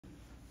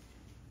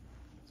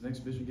the next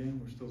exhibition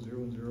game. We're still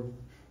 0-0.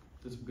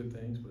 Did some good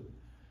things, but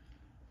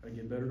gotta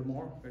get better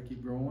tomorrow. Gotta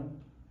keep growing.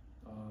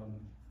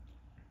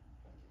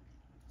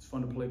 It's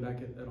fun to play back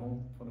at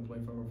home. Fun to play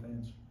in front of our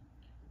fans.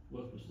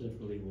 What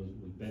specifically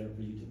was better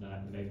for you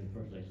tonight than maybe the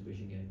first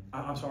exhibition game?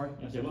 I'm sorry?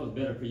 I said, what was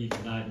better for you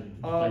tonight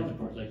than the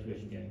first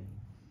exhibition game?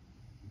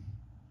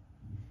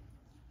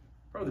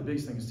 Probably the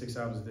biggest thing that sticks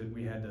out is that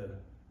we had to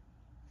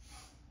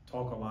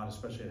talk a lot,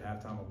 especially at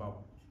halftime,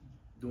 about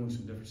doing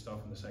some different stuff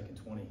in the second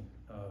 20.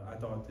 I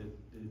thought that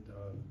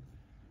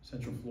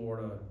Central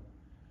Florida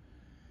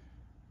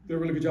did a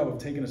really good job of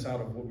taking us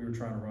out of what we were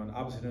trying to run.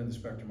 Opposite end of the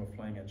spectrum of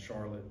playing at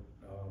Charlotte.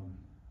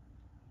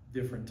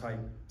 Different type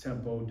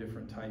tempo,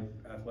 different type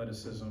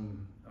athleticism,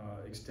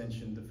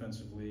 extension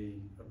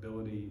defensively,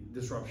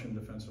 disruption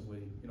defensively,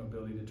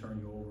 ability to turn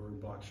you over and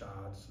block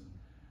shots,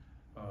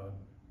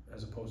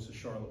 as opposed to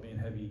Charlotte being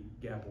heavy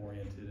gap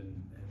oriented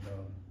and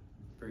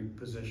very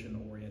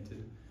position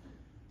oriented.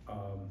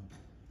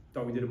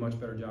 Thought we did a much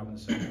better job in the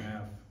second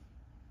half,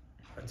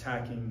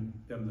 attacking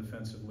them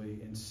defensively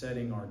and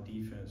setting our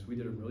defense. We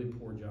did a really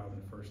poor job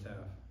in the first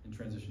half in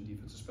transition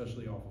defense,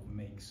 especially off of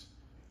makes.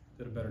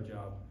 Did a better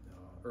job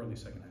early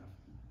second half.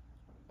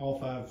 All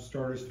 5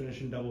 starters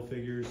finishing double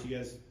figures. You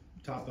guys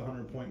topped the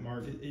 100-point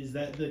mark. Is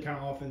that the kind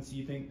of offense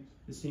you think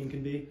this team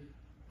can be?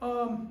 I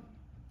don't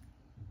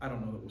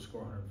know that we'll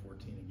score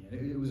 114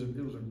 again. It was a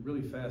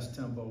really fast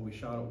tempo. We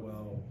shot it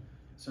well.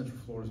 Central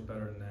Florida's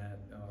better than that.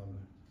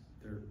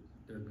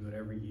 They're good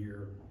every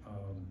year.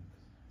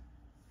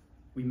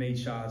 We made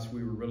shots.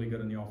 We were really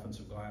good on the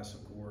offensive glass,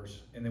 of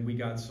course, and then we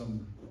got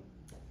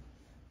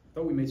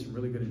thought we made some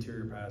really good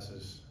interior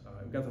passes.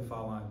 We got the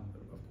foul line,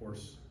 of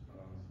course,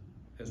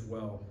 as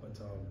well, but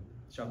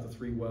shot the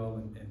 3 well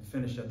and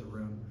finished at the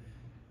rim.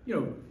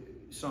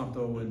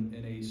 Santo and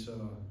Ace,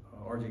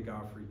 RJ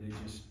Godfrey, I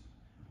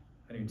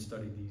didn't even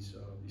study these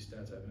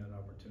stats. I haven't had an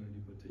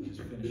opportunity, but they just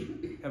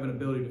have an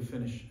ability to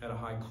finish at a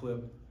high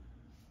clip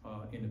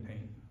in the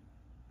paint.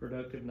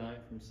 Productive night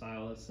from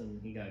Silas,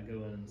 and he got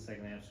going in the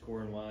second half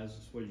scoring wise.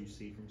 Just what did you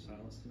see from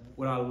Silas tonight?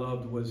 What I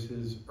loved was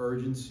his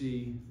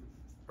urgency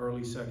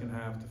early second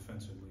half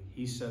defensively.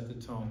 He set the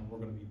tone. We're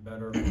going to be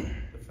better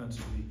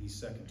defensively. He's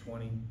second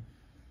 20.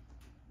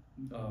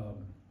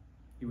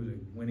 He was a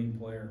winning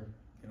player,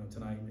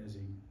 tonight as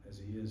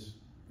he is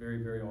very,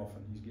 very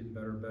often. He's getting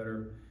better and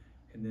better.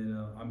 And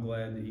then I'm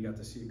glad that he got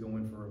to see it go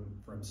in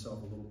for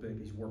himself a little bit.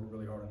 He's worked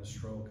really hard on the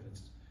stroke, and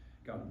it's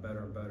gotten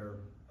better and better.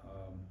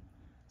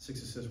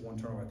 6 assists, 1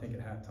 turnover. I think at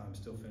halftime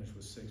still finished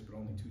with 6, but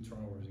only 2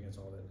 turnovers against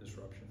all that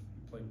disruption.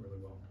 He played really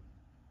well.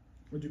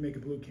 What did you make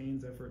of Blue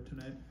Cane's effort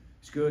tonight?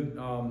 It's good.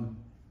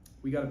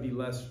 We got to be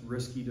less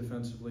risky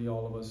defensively,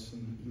 all of us,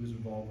 and he was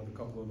involved with a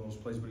couple of those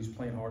plays, but he's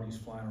playing hard. He's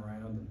flying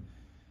around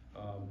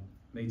and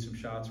made some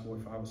shots,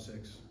 5 or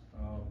 6.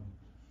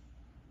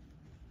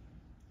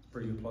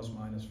 Pretty good plus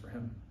minus for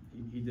him.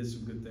 He did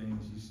some good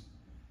things.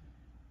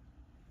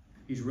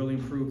 He's really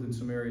improved in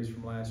some areas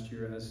from last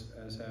year, as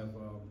have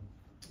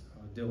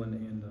Dylan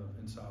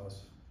and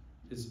Silas.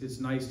 It's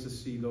nice to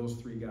see those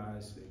 3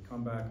 guys. They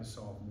come back as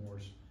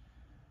sophomores,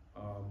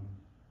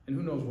 and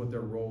who knows what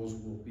their roles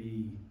will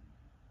be,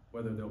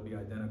 whether they'll be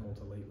identical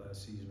to late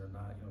last season or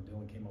not.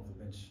 Dylan came off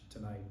the bench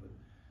tonight, but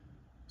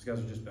these guys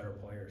are just better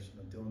players.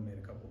 Dylan made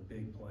a couple of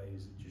big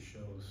plays. It just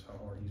shows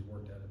how hard he's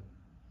worked at it.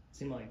 It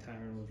seemed like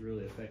Tyron was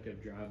really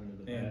effective driving to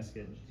the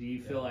basket. Do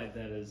you feel like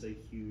that is a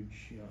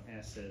huge,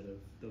 asset of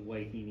the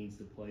way he needs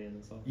to play in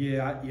this offense?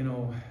 Yeah,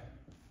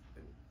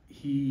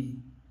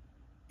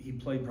 he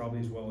played probably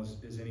as well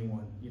as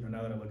anyone.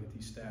 Now that I look at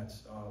these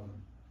stats,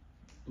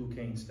 Blue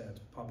Cane stats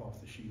pop off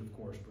the sheet, of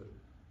course, but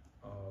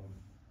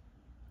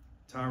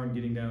Tyron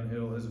getting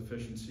downhill, his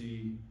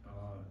efficiency,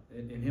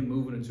 and him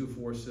moving to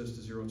 4 assists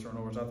to 0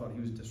 turnovers. I thought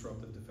he was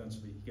disruptive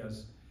defensively. He got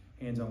his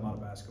hands on a lot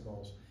of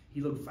basketballs.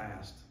 He looked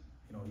fast.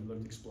 He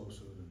looked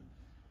explosive and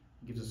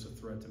gives us a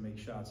threat to make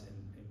shots and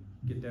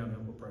get downhill,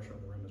 put pressure on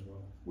the rim as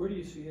well. Where do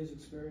you see his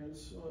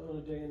experience on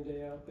a day-in,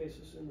 day-out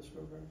basis in this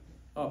program?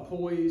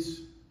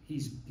 Poise.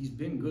 He's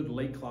been good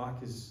late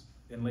clock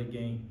in late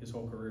game his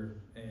whole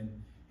career, and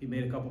he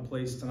made a couple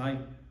plays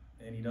tonight,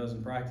 and he does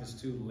in practice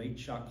too. Late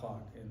shot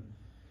clock, and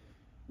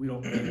we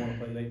don't really want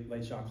to play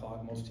late shot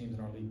clock. Most teams in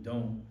our league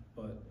don't,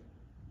 but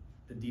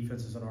the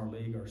defenses in our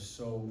league are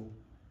so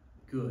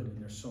good,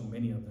 and there's so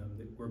many of them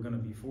that we're going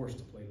to be forced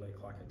to play late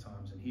clock at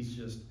times. And he's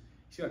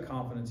got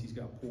confidence, he's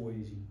got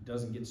poise, he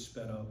doesn't get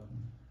sped up,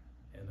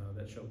 and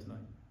that showed tonight.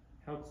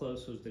 How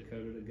close was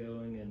Dakota to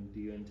going, and do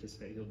you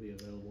anticipate he'll be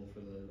available for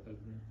the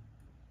opener?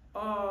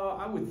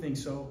 I would think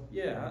so.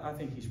 Yeah, I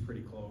think he's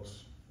pretty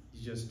close.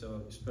 He's just,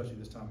 especially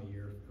this time of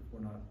year, if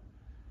we're not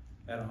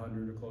at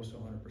 100 or close to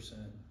 100%,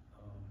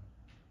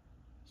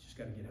 he's just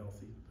got to get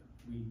healthy. But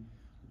we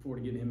look forward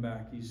to getting him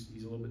back. He's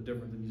a little bit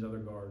different than these other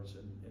guards,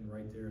 and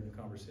right there in the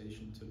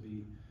conversation to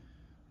be,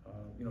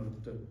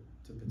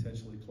 to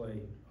potentially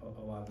play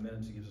a lot of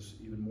minutes. It gives us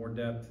even more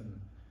depth, and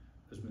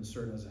there's been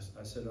certain, as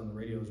I said on the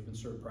radio, there's been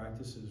certain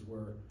practices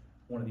where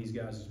one of these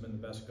guys has been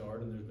the best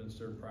guard, and there's been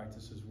certain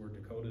practices where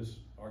Dakota's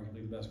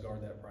arguably the best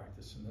guard that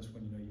practice. And this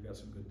one, you've got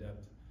some good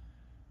depth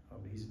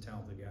but he's a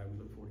talented guy. We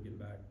look forward to getting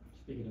back.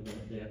 Speaking of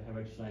that depth, how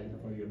excited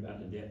are you about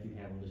the depth you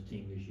have on this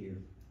team this year?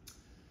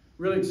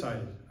 Really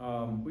excited.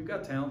 We've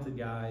got talented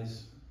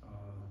guys,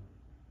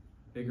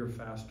 bigger,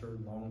 faster,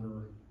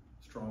 longer,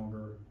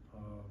 stronger,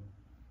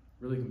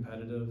 really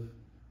competitive.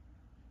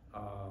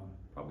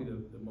 Probably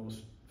the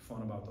most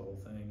fun about the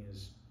whole thing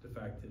is the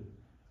fact that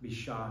be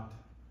shocked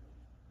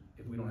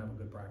if we don't have a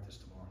good practice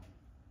tomorrow.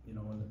 You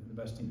know, and the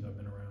best teams I've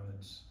been around,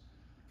 it's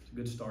a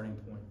good starting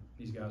point.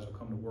 These guys will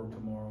come to work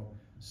tomorrow.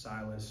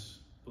 Silas,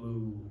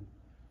 Blue,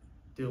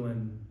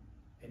 Dylan,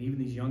 and even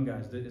these young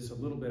guys. It's a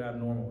little bit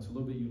abnormal. It's a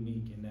little bit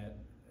unique in that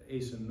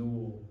Asa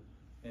Newell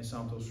and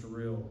Santos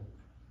Surreal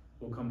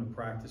will come to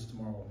practice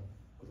tomorrow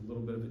with a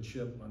little bit of a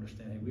chip,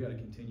 understanding we got to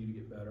continue to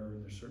get better,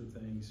 and there's certain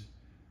things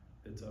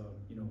that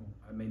you know,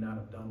 I may not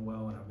have done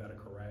well and I've got to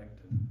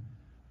correct, and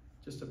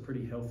just a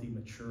pretty healthy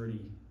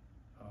maturity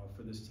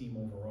for this team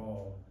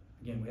overall.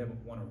 Again, we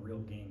haven't won a real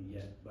game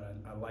yet, but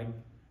I like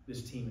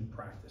this team in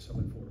practice. I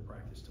look forward to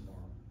practice tomorrow.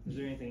 Is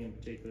there anything in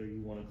particular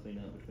you want to clean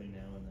up between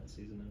now and that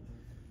season opener?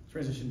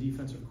 Transition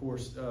defense, of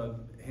course,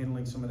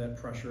 handling some of that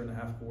pressure in the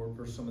half court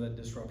versus some of that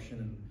disruption,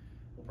 and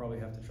we'll probably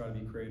have to try to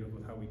be creative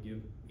with how we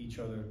give each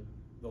other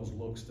those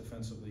looks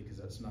defensively, because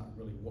that's not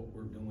really what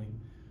we're doing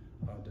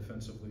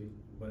defensively,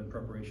 but in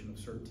preparation of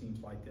certain teams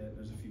like that.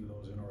 There's a few of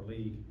those in our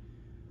league.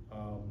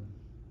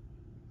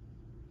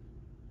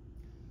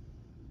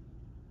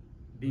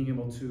 Being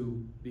able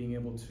to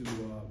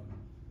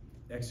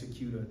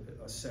execute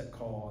a set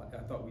call,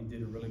 I thought we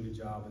did a really good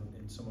job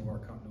in some of our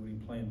continuity,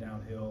 playing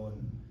downhill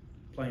and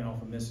playing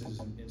off of misses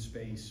in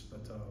space,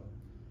 but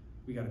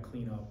we got to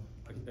clean up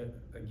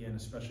again,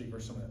 especially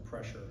for some of that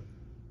pressure,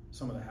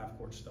 some of the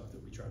half-court stuff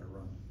that we try to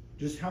run.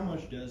 Just how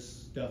much does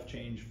stuff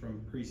change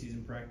from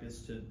preseason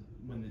practice to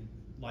when the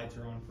lights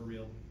are on for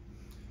real?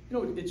 You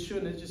know, it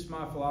shouldn't. It's just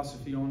my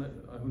philosophy on it.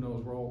 Who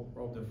knows? We're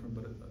all different,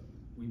 but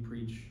we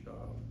preach.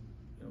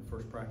 You know,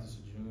 first practice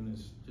of June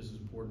is just as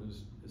important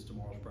as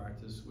tomorrow's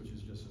practice, which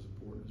is just as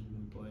important as when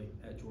we play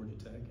at Georgia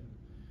Tech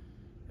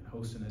and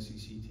host an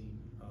SEC team.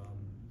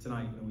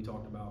 Tonight, you know, we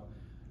talked about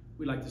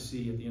we'd like to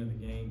see at the end of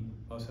the game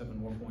us having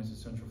more points at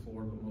Central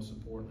Florida, but most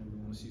importantly, we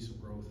want to see some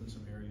growth in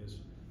some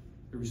areas.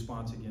 The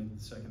response again in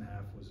the second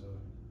half was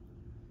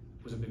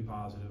a big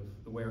positive.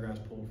 The way our guys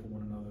pulled for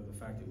one another, the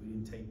fact that we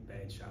didn't take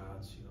bad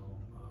shots, you know,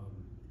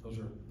 those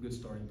are good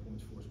starting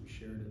points for us. We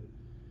shared it.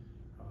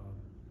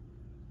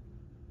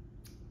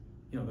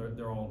 You know,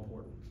 they're all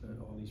important.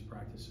 All these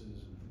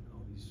practices and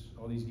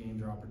all these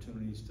games are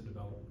opportunities to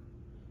develop.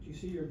 Do you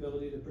see your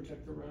ability to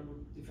protect the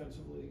rim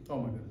defensively?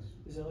 Oh my goodness.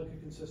 Is that like a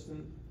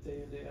consistent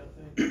day in, day out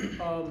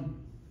thing?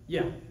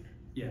 Yeah.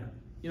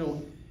 You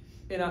know,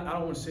 and I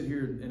don't want to sit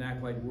here and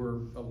act like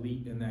we're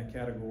elite in that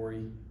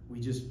category.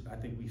 I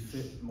think we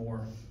fit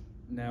more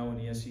now in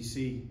the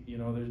SEC. You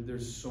know,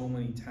 there's so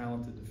many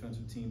talented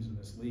defensive teams in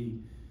this league,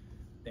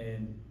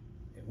 and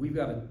we've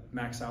got to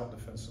max out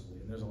defensively.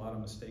 And there's a lot of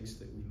mistakes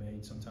that we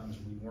made. Sometimes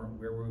we weren't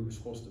where we were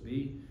supposed to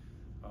be.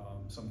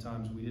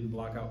 Sometimes we didn't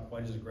block out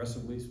quite as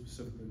aggressively,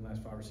 specifically in the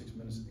last 5 or 6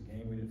 minutes of the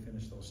game. We didn't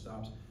finish those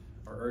stops.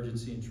 Our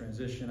urgency and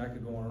transition, I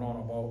could go on and on.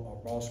 Our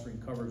ball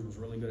screen coverage was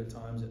really good at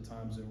times. At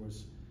times there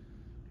was,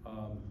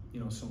 you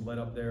know, some let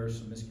up there,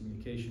 some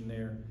miscommunication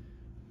there.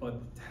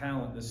 But the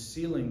talent, the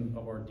ceiling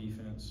of our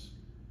defense,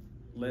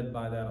 led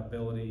by that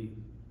ability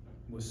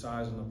with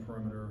size on the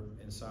perimeter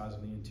and size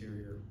on the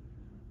interior,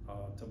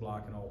 to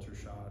block and alter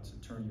shots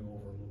and turn you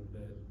over a little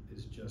bit,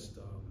 is just,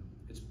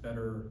 it's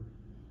better.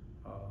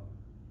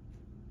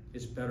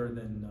 It's better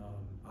than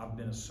I've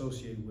been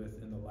associated with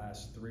in the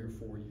last 3 or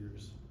 4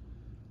 years.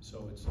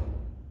 So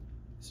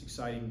it's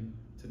exciting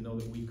to know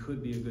that we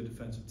could be a good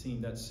defensive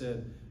team. That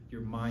said, your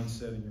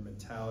mindset and your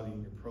mentality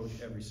and your approach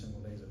every single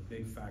day is a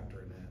big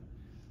factor in that.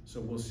 So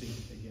we'll see.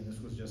 Again,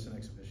 this was just an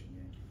exhibition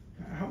game.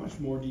 How much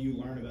more do you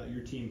learn about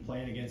your team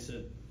playing against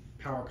a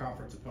power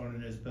conference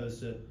opponent as opposed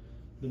to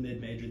the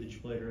mid-major that you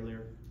played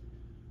earlier?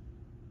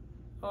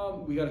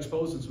 We got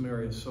exposed in some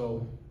areas,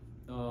 so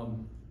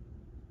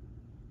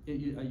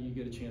you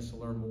get a chance to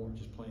learn more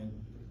just playing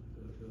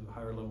the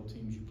higher level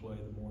teams you play.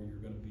 The more you're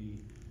going to be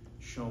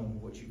shown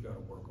what you've got to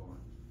work on.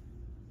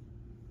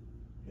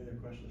 Any other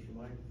questions for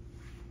Mike?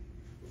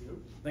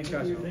 Thanks,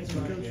 guys. Thanks,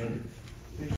 Mike.